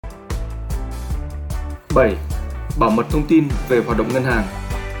7. Bảo mật thông tin về hoạt động ngân hàng.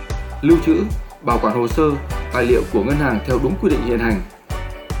 Lưu trữ, bảo quản hồ sơ, tài liệu của ngân hàng theo đúng quy định hiện hành.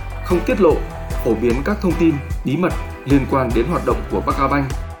 Không tiết lộ, phổ biến các thông tin bí mật liên quan đến hoạt động của Baccabank.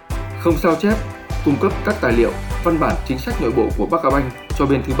 Không sao chép, cung cấp các tài liệu, văn bản chính sách nội bộ của Baccabank cho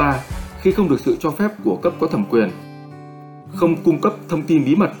bên thứ ba khi không được sự cho phép của cấp có thẩm quyền. Không cung cấp thông tin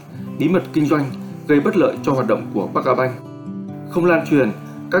bí mật kinh doanh gây bất lợi cho hoạt động của Baccabank. Không lan truyền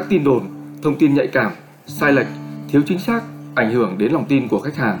các tin đồn, thông tin nhạy cảm, sai lệch, thiếu chính xác, ảnh hưởng đến lòng tin của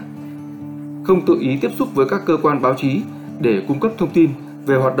khách hàng. Không tự ý tiếp xúc với các cơ quan báo chí để cung cấp thông tin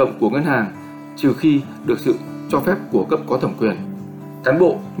về hoạt động của ngân hàng, trừ khi được sự cho phép của cấp có thẩm quyền. Cán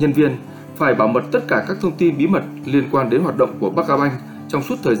bộ, nhân viên phải bảo mật tất cả các thông tin bí mật liên quan đến hoạt động của Baccabank trong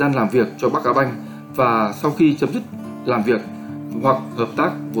suốt thời gian làm việc cho Baccabank và sau khi chấm dứt làm việc hoặc hợp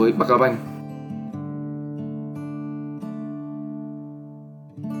tác với Baccabank.